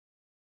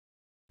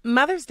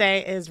Mother's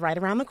Day is right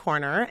around the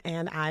corner,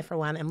 and I, for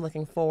one, am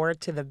looking forward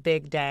to the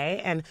big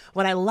day. And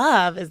what I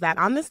love is that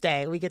on this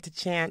day, we get the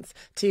chance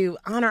to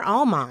honor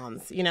all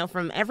moms,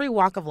 from every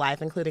walk of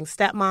life, including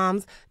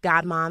stepmoms,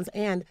 godmoms,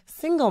 and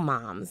single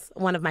moms.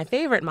 One of my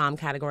favorite mom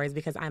categories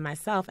because I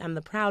myself am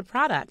the proud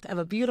product of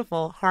a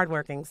beautiful,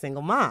 hardworking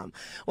single mom.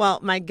 Well,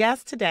 my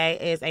guest today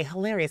is a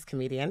hilarious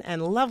comedian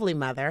and lovely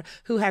mother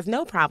who has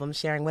no problem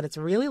sharing what it's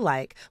really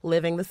like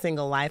living the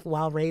single life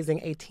while raising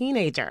a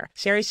teenager.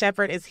 Sherri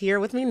Shepherd is here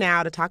with me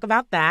now to talk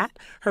about that,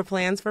 her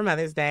plans for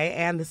Mother's Day,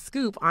 and the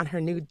scoop on her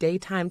new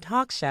daytime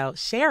talk show.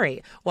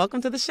 Sherri,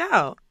 welcome to the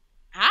show.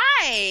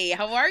 Hi,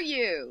 how are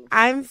you?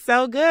 I'm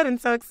so good and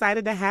so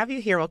excited to have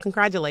you here. Well,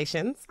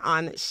 congratulations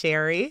on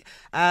Sherri.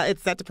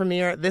 It's set to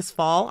premiere this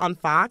fall on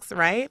Fox,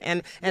 right?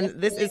 And Yes,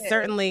 this is it is.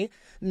 certainly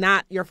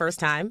not your first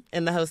time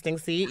in the hosting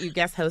seat. You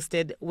guest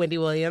hosted Wendy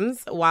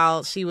Williams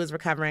while she was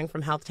recovering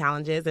from health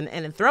challenges.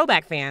 And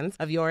throwback fans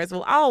of yours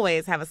will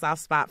always have a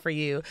soft spot for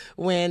you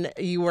when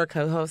you were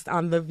co-host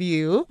on The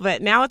View.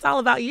 But now it's all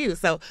about you.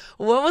 So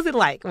what was it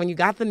like when you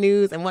got the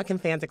news, and what can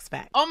fans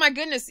expect? Oh my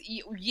goodness.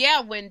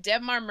 Yeah, when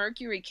Debmar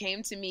Mercury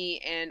came to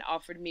me and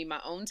offered me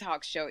my own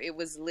talk show, it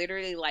was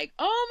literally like,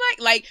 oh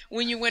my, like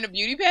when you win a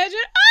beauty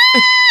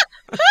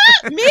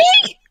pageant, me?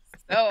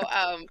 So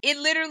it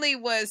literally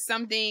was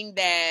something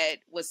that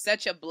was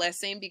such a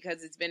blessing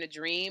because it's been a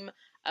dream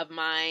of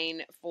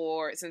mine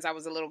since I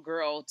was a little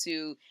girl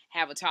to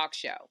have a talk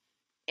show.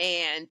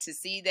 And to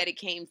see that it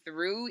came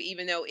through,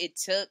 even though it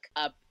took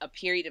a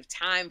period of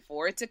time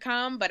for it to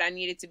come, but I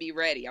needed to be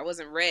ready. I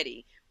wasn't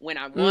ready when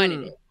I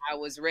wanted it. I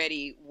was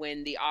ready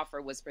when the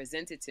offer was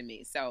presented to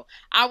me. So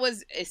I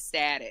was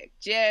ecstatic.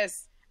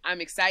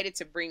 I'm excited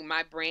to bring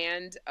my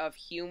brand of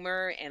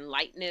humor and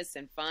lightness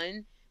and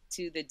fun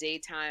to the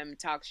daytime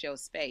talk show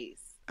space.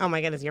 Oh my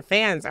goodness, your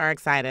fans are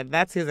excited.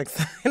 That's who's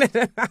excited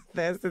about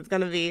this. It's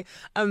going to be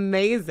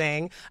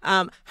amazing.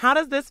 How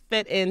does this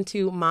fit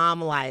into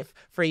mom life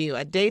for you?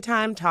 A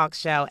daytime talk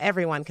show,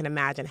 everyone can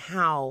imagine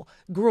how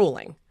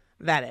grueling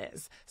that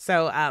is.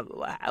 So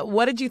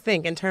what did you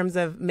think in terms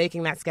of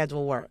making that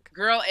schedule work?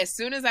 Girl, as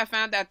soon as I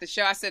found out the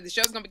show, I said, the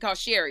show's going to be called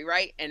Sherri,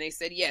 right? And they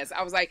said yes.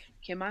 I was like,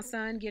 can my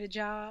son get a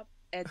job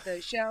at the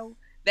show?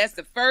 That's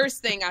the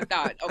first thing I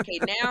thought. Okay,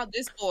 now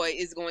this boy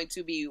is going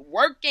to be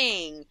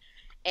working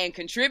and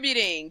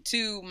contributing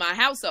to my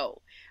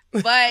household.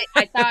 But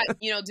I thought,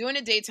 doing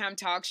a daytime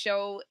talk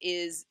show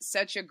is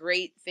such a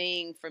great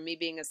thing for me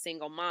being a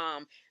single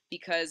mom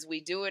because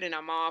we do it and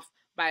I'm off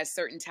by a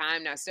certain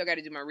time. Now I still got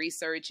to do my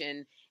research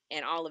and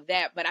all of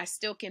that, but I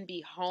still can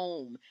be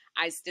home.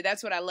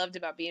 That's what I loved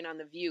about being on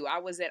The View. I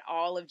was at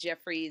all of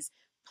Jeffrey's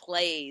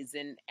plays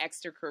and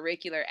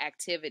extracurricular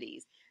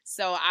activities.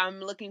 So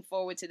I'm looking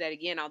forward to that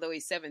again. Although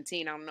he's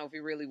 17, I don't know if he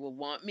really will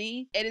want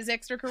me at his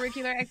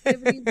extracurricular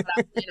activities, but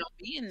I'm,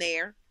 being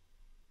there.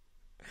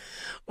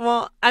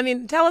 Well, I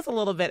mean, tell us a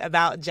little bit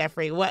about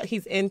Jeffrey, what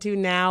he's into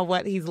now,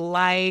 what he's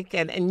like,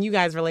 and you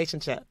guys'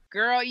 relationship.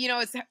 Girl,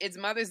 it's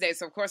Mother's Day,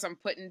 so of course I'm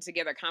putting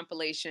together a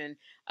compilation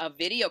of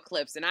video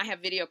clips, and I have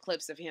video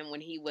clips of him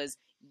when he was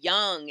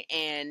young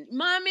and,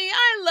 Mommy,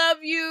 I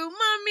love you.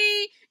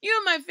 Mommy,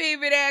 you're my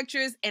favorite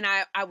actress. And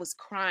I was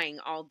crying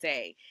all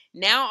day.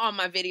 Now all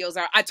my videos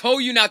are, I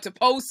told you not to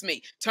post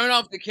me. Turn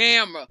off the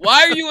camera.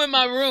 Why are you in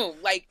my room?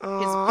 Like,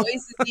 his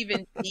voice is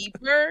even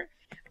deeper,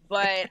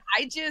 but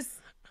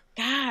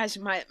gosh,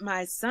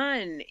 my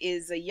son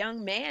is a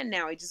young man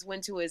now. He just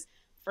went to his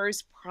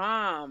first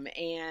prom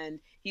and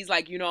he's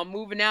like, I'm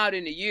moving out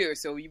in a year,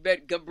 so you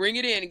better bring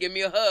it in and give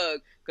me a hug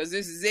because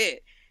this is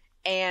it.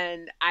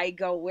 And I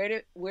go, where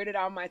did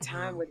all my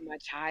time with my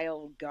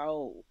child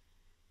go?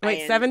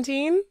 Wait,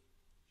 17?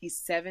 He's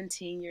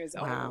 17 years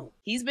old. Wow.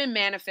 He's been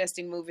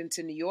manifesting moving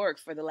to New York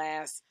for the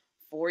last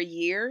 4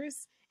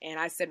 years. And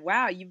I said,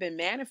 wow, you've been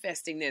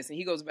manifesting this. And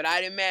he goes, but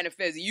I didn't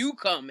manifest you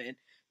coming.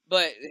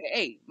 But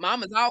hey,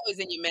 mama's always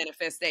in your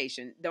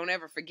manifestation. Don't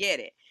ever forget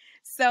it.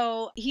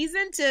 So he's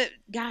into,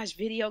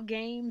 video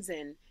games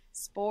and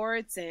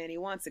sports, and he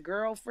wants a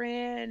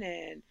girlfriend,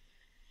 and,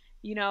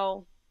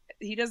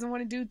 he doesn't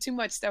want to do too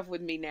much stuff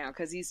with me now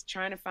because he's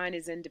trying to find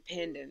his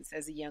independence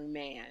as a young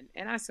man,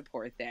 and I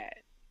support that.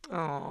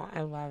 Oh,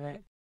 I love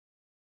it.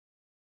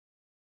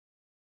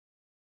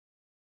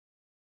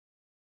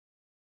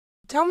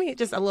 Tell me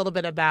just a little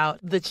bit about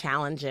the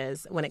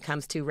challenges when it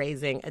comes to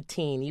raising a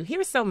teen. You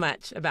hear so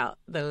much about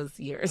those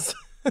years.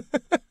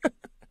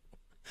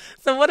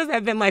 So what has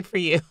that been like for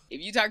you?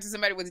 If you talk to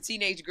somebody with a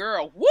teenage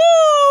girl,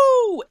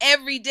 woo!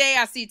 Every day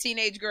I see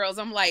teenage girls.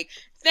 I'm like,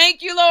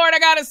 thank you, Lord, I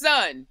got a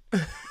son.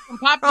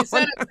 Pop your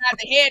son upside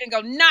the head and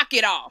go, knock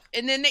it off.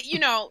 And then,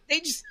 they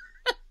just,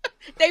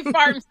 they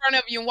fart in front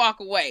of you and walk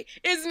away.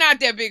 It's not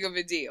that big of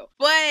a deal.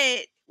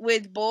 But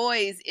with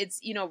boys, it's,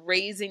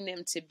 raising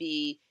them to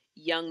be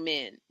young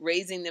men,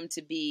 raising them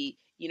to be,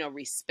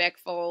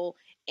 respectful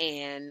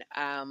and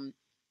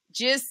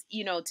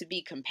to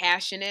be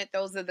compassionate.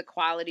 Those are the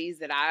qualities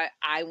that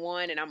I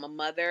want, and I'm a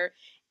mother.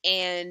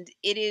 And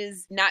it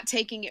is not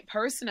taking it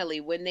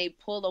personally when they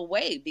pull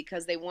away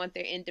because they want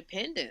their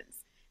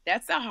independence.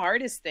 That's the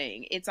hardest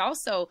thing. It's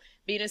also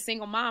being a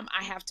single mom.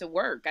 I have to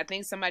work. I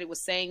think somebody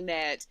was saying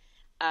that,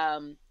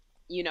 um,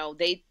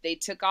 they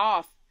took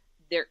off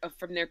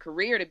from their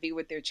career to be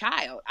with their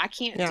child. I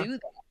can't Yeah. do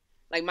that.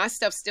 Like my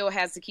stuff still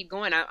has to keep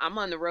going. I'm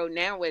on the road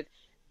now with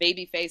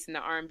Babyface and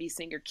the R&B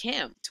singer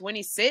Kim,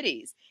 20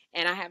 cities,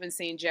 and I haven't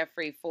seen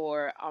Jeffrey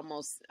for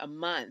almost a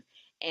month.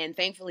 And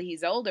thankfully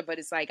he's older, but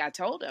it's like I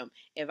told him,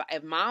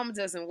 if mom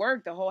doesn't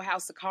work, the whole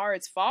house of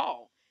cards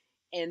fall.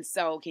 And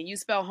so, can you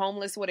spell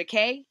homeless with a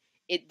K?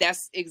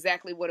 That's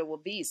exactly what it will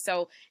be.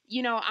 So,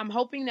 I'm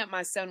hoping that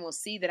my son will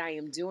see that I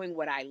am doing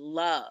what I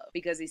love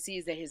because he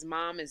sees that his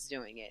mom is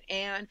doing it.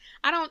 And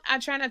I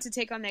try not to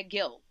take on that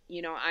guilt. I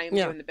am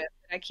Yeah. doing the best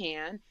that I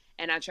can,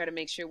 and I try to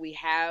make sure we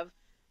have,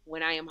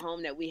 when I am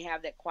home, that we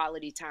have that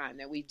quality time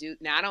that we do.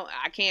 Now,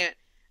 I can't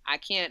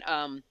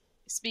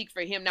speak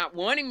for him not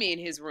wanting me in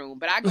his room,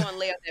 but I go and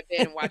lay on that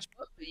bed and watch,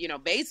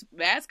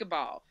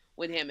 basketball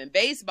with him, and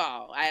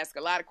baseball. I ask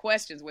a lot of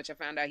questions, which I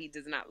found out he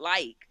does not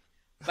like,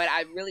 but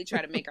I really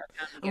try to make our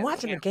time I'm together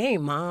watching the count.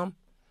 game, Mom.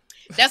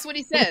 That's what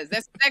he says.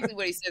 That's exactly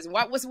what he says.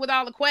 What's with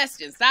all the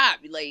questions? Stop.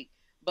 Like,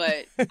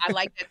 but I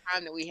like that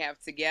time that we have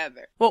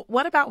together. Well,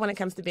 what about when it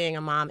comes to being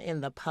a mom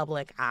in the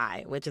public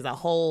eye, which is a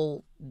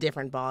whole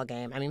different ball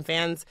game? I mean,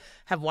 fans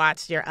have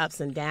watched your ups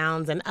and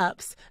downs and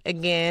ups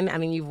again. I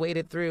mean, you've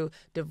waded through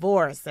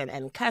divorce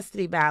and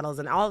custody battles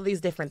and all of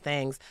these different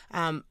things.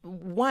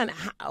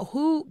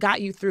 Who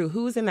got you through?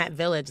 Who's in that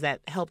village that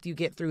helped you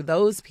get through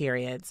those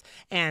periods?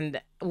 And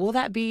will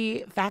that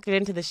be factored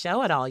into the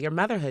show at all, your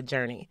motherhood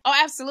journey? Oh,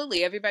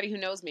 absolutely. Everybody who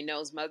knows me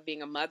knows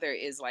being a mother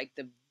is like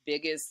the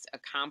biggest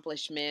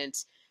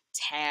accomplishment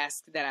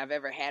task that I've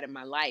ever had in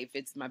my life.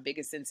 It's my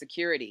biggest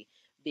insecurity,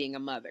 being a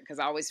mother, because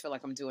I always feel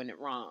like I'm doing it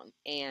wrong.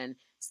 And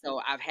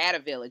so I've had a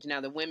village. Now,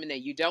 the women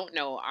that you don't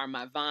know are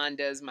my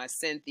Vondas, my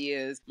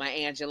Cynthias, my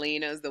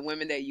Angelinas. The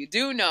women that you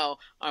do know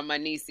are my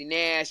Niecy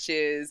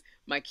Nashes,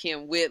 my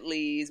Kim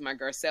Whitleys, my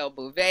Garcelle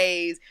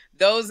Bouvets.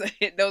 Those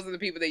are the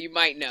people that you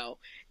might know.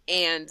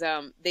 And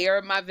they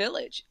are my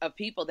village of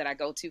people that I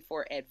go to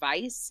for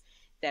advice,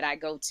 that I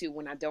go to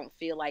when I don't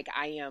feel like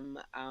I am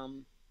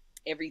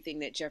everything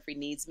that Jeffrey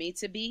needs me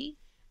to be.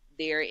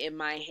 They're in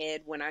my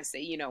head when I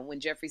say, when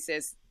Jeffrey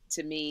says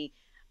to me,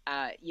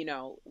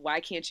 why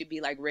can't you be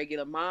like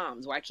regular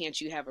moms? Why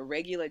can't you have a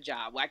regular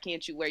job? Why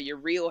can't you wear your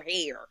real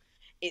hair?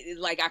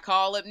 Like I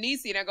call up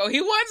Niecy and I go, he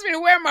wants me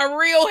to wear my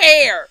real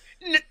hair,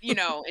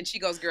 and she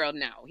goes, girl,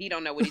 no, he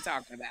don't know what he's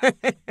talking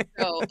about.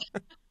 So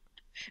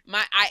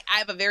I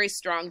have a very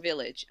strong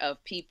village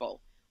of people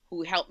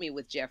who help me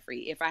with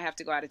Jeffrey. If I have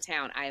to go out of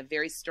town, I have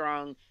very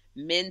strong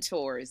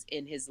mentors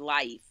in his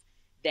life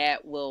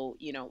that will,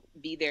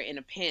 be there in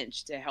a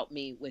pinch to help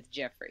me with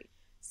Jeffrey.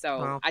 So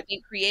Wow. I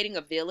think creating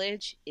a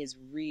village is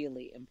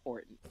really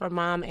important For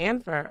mom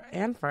and for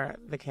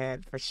the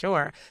kid, for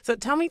sure. So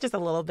tell me just a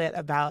little bit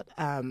about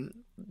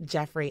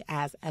Jeffrey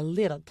as a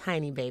little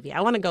tiny baby.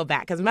 I want to go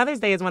back because Mother's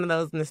Day is one of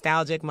those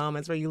nostalgic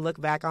moments where you look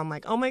back on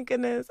like, oh my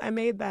goodness, I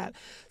made that.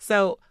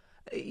 So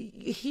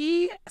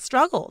he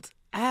struggled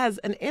as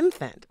an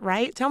infant,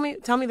 right? Tell me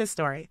this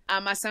story.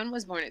 My son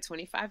was born at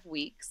 25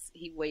 weeks.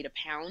 He weighed 1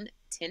 pound,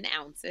 10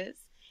 ounces,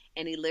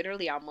 and he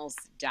literally almost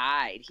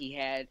died. He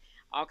had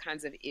all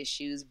kinds of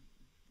issues,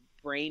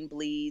 brain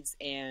bleeds,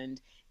 and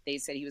they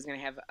said he was going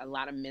to have a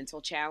lot of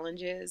mental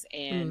challenges.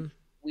 And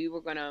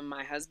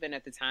my husband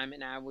at the time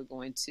and I were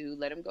going to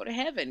let him go to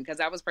heaven because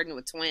I was pregnant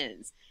with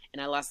twins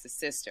and I lost a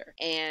sister.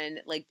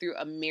 And like through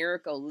a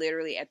miracle,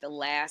 literally at the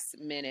last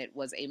minute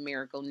was a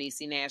miracle.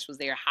 Niecy Nash was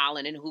there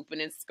hollering and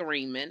hooping and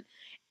screaming.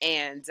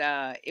 And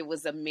it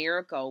was a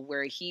miracle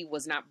where he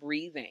was not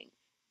breathing,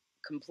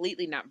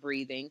 completely not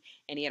breathing,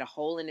 and he had a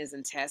hole in his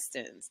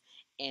intestines.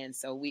 And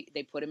so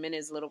they put him in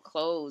his little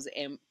clothes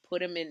and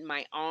put him in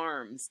my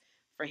arms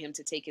for him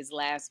to take his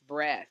last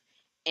breath.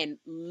 And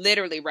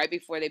literally right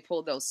before they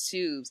pulled those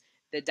tubes,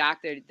 the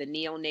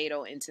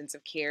neonatal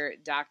intensive care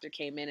doctor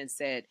came in and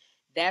said,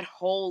 that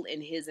hole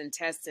in his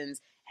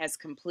intestines has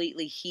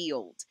completely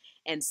healed.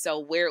 And so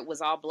where it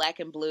was all black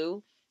and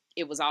blue,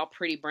 it was all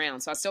pretty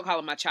brown. So I still call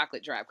it my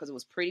chocolate drop because it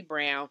was pretty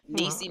brown.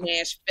 Niecy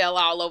Nash fell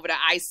all over the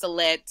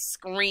isolette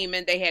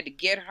screaming. They had to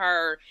get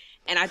her.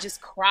 And I just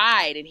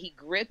cried. And he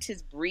gripped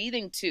his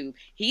breathing tube.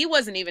 He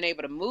wasn't even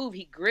able to move.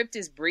 He gripped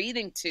his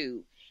breathing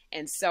tube.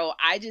 And so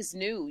I just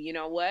knew, you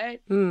know what?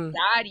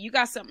 God, you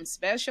got something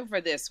special for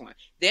this one.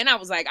 Then I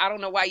was like, I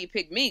don't know why you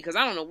picked me because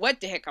I don't know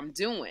what the heck I'm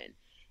doing.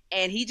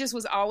 And he just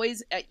was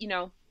always,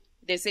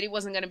 they said he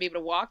wasn't going to be able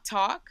to walk,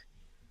 talk,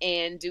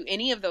 and do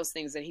any of those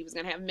things, that he was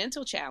going to have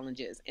mental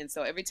challenges. And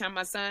so every time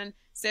my son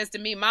says to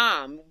me,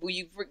 Mom, will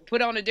you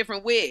put on a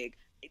different wig?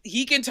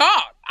 He can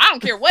talk. I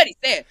don't care what he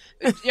said.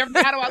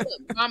 How do I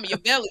look? Mama, your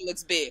belly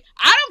looks big.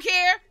 I don't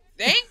care.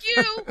 Thank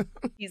you.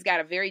 He's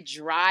got a very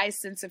dry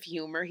sense of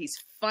humor.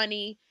 He's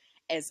funny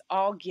as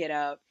all get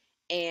up.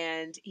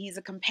 And he's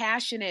a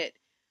compassionate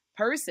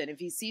person. If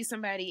he sees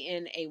somebody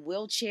in a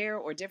wheelchair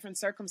or different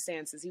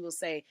circumstances, he will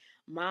say,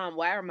 Mom,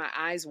 why are my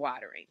eyes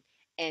watering?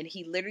 And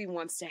he literally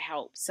wants to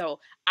help. So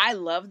I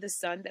love the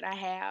son that I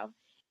have.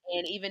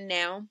 And even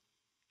now,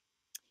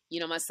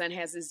 My son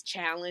has his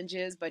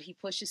challenges, but he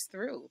pushes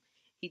through.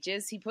 He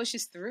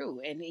pushes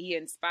through, and he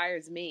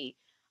inspires me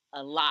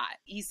a lot.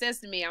 He says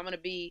to me, I'm going to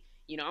be,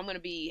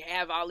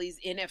 have all these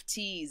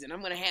NFTs, and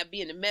I'm going to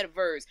be in the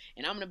metaverse,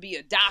 and I'm going to be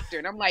a doctor.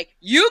 And I'm like,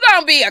 you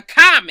going to be a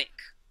comic.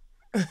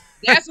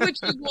 That's what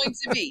you're going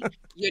to be.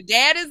 Your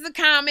dad is a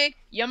comic.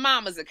 Your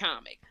mama's a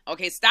comic.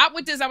 Okay, stop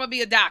with this. I'm going to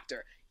be a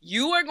doctor.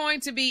 You are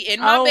going to be in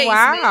my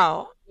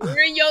basement,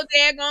 wearing your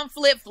daggone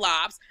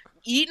flip-flops,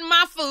 eating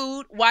my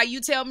food while you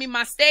tell me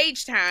my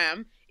stage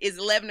time is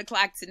 11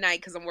 o'clock tonight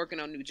because I'm working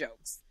on new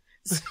jokes.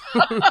 So,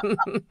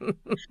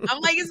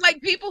 I'm like, it's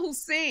like people who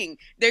sing.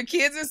 Their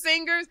kids are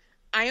singers.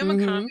 I am a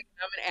comic.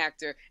 I'm an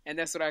actor. And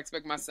that's what I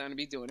expect my son to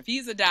be doing. If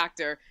he's a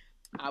doctor,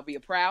 I'll be a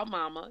proud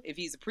mama. If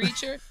he's a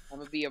preacher, I'm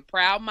going to be a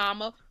proud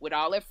mama with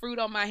all that fruit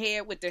on my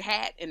head with the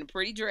hat and the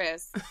pretty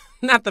dress.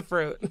 Not the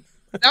fruit.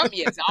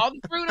 Yes, all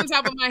the fruit on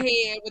top of my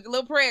head with the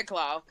little prayer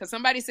cloth. Because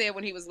somebody said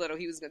when he was little,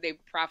 they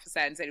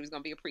prophesied and said he was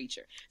going to be a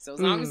preacher. So as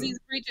long as he's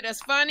a preacher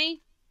that's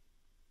funny,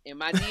 and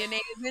my DNA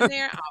is in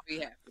there, I'll be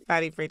happy.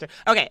 Funny preacher.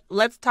 Okay,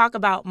 let's talk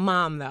about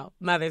mom, though.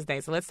 Mother's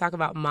Day. So let's talk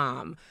about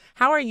mom.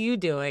 How are you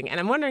doing? And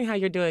I'm wondering how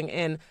you're doing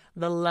in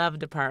the love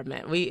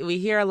department. We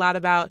hear a lot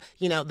about,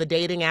 the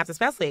dating apps,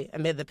 especially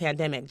amid the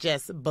pandemic,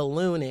 just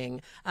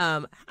ballooning.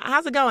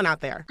 How's it going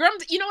out there? Girl,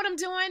 you know what I'm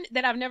doing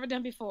that I've never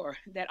done before,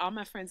 that all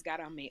my friends got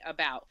on me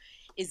about,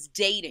 is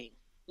dating.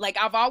 Like,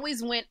 I've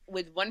always went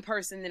with one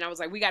person, and I was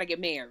like, we got to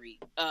get married.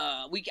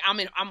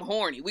 I'm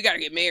horny. We got to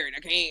get married.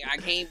 I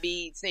can't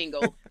be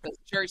single. But the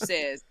church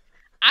says,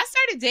 I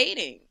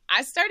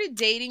started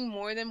dating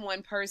more than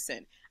one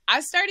person.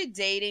 I started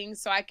dating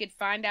so I could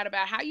find out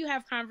about how you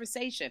have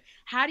conversation.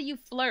 How do you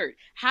flirt?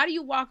 How do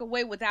you walk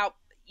away without,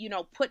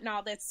 putting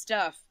all that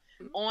stuff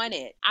on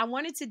it? I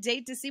wanted to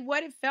date to see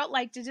what it felt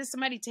like to just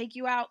somebody take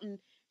you out and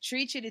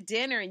treat you to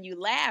dinner and you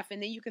laugh.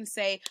 And then you can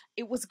say,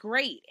 it was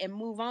great, and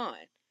move on.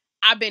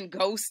 I've been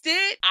ghosted.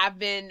 I've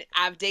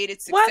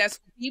dated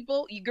successful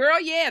people.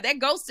 Girl, yeah, that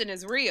ghosting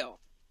is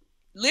real.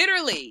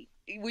 Literally,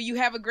 where you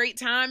have a great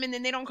time and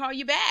then they don't call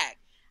you back.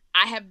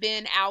 I have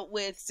been out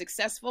with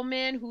successful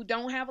men who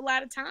don't have a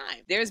lot of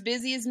time. They're as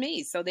busy as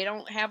me, so they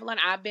don't have a lot.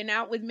 I've been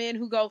out with men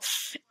who go,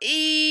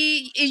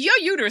 your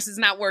uterus is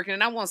not working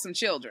and I want some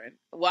children.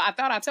 Well, I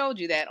thought I told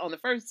you that on the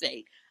first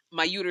date.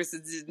 My uterus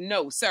is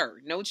no, sir,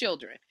 no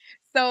children.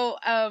 So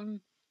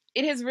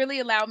it has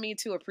really allowed me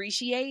to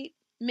appreciate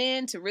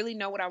men, to really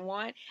know what I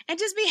want, and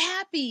just be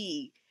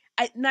happy.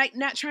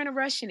 Not trying to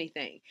rush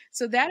anything.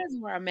 So that is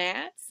where I'm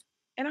at,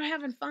 and I'm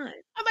having fun.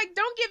 I'm like,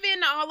 don't give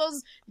in to all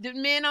those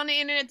men on the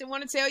internet that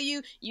want to tell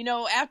you,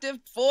 after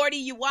 40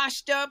 you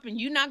washed up and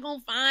you're not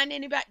gonna find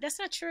anybody. That's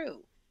not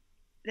true.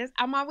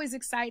 I'm always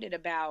excited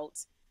about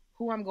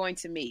who I'm going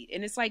to meet,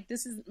 and it's like,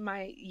 this is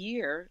my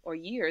year or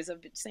years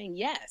of saying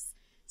yes.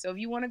 So if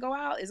you want to go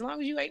out, as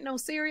long as you ain't no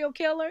serial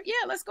killer,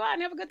 yeah, let's go out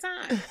and have a good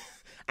time.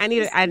 I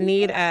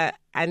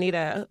need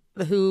a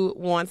Who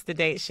Wants to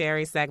Date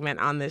Sherri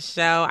segment on this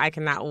show. I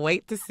cannot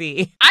wait to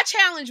see. I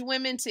challenge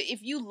women to,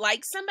 if you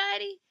like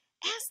somebody,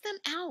 ask them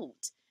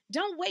out.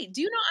 Don't wait.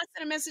 Do you know I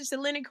sent a message to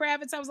Lenny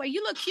Kravitz? I was like,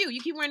 you look cute.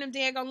 You keep wearing them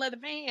daggone leather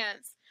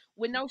pants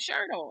with no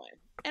shirt on.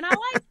 And I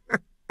like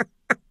it.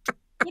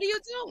 What are you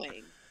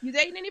doing? You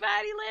dating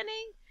anybody,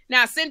 Lenny?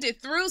 Now, I sent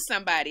it through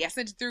somebody. I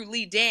sent it through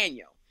Lee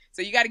Daniel.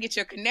 So you got to get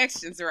your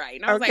connections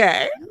right. And I was like,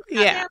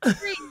 yeah.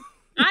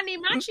 I need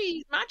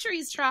my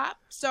trees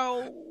chopped.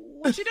 So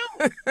what you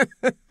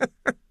doing?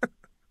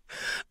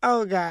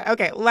 Oh, God.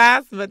 Okay.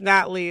 Last but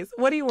not least,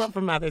 what do you want for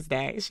Mother's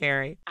Day,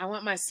 Sherri? I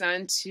want my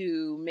son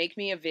to make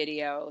me a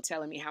video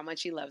telling me how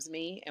much he loves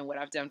me and what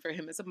I've done for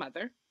him as a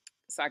mother,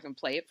 so I can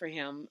play it for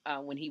him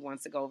when he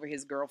wants to go over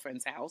his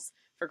girlfriend's house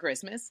for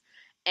Christmas.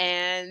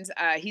 And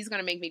he's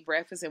going to make me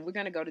breakfast, and we're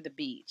going to go to the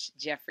beach,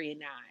 Jeffrey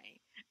and I.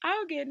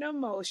 I'm getting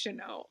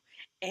emotional.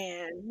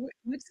 And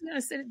we're just going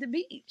to sit at the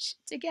beach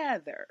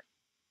together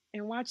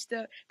and watch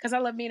because I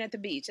love being at the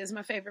beach. It's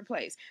my favorite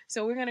place.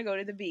 So we're going to go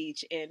to the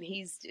beach, and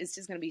it's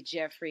just going to be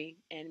Jeffrey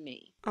and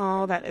me.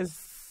 Oh, that is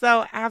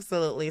so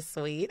absolutely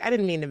sweet. I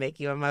didn't mean to make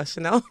you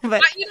emotional,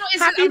 but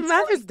happy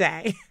Mother's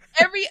Day.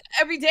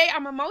 Every day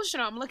I'm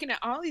emotional. I'm looking at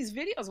all these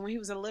videos when he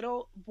was a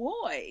little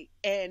boy,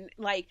 and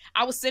like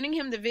I was sending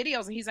him the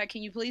videos, and he's like,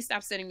 "Can you please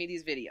stop sending me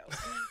these videos?"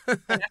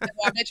 And I said,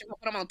 "Well, I bet you if I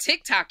put them on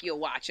TikTok, you'll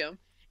watch them,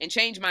 and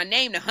change my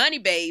name to Honey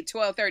Babe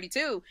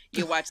 1232,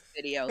 you'll watch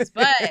the videos."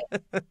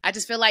 But I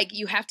just feel like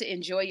you have to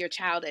enjoy your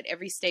child at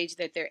every stage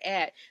that they're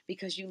at,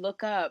 because you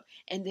look up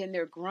and then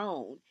they're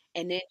grown.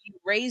 And then you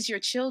raise your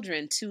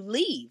children to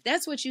leave.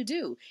 That's what you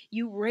do.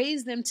 You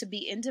raise them to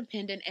be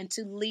independent and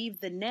to leave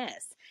the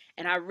nest.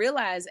 And I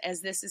realize as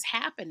this is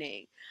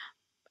happening,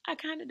 I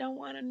kind of don't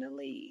want them to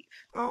leave.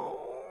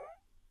 Oh,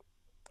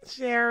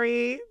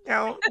 Sherri,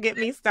 don't get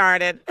me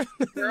started.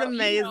 This is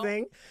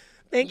amazing.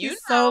 Thank you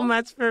so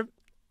much for.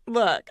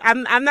 Look,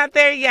 I'm not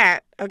there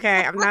yet.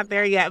 Okay, I'm not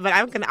there yet, but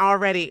I'm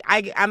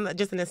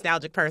just a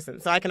nostalgic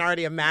person, so I can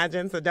already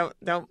imagine. So don't.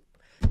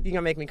 You're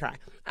gonna make me cry.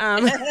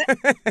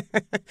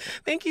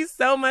 Thank you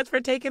so much for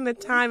taking the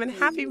time, and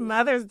happy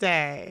Mother's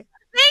Day.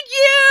 Thank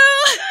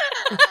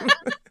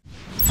you.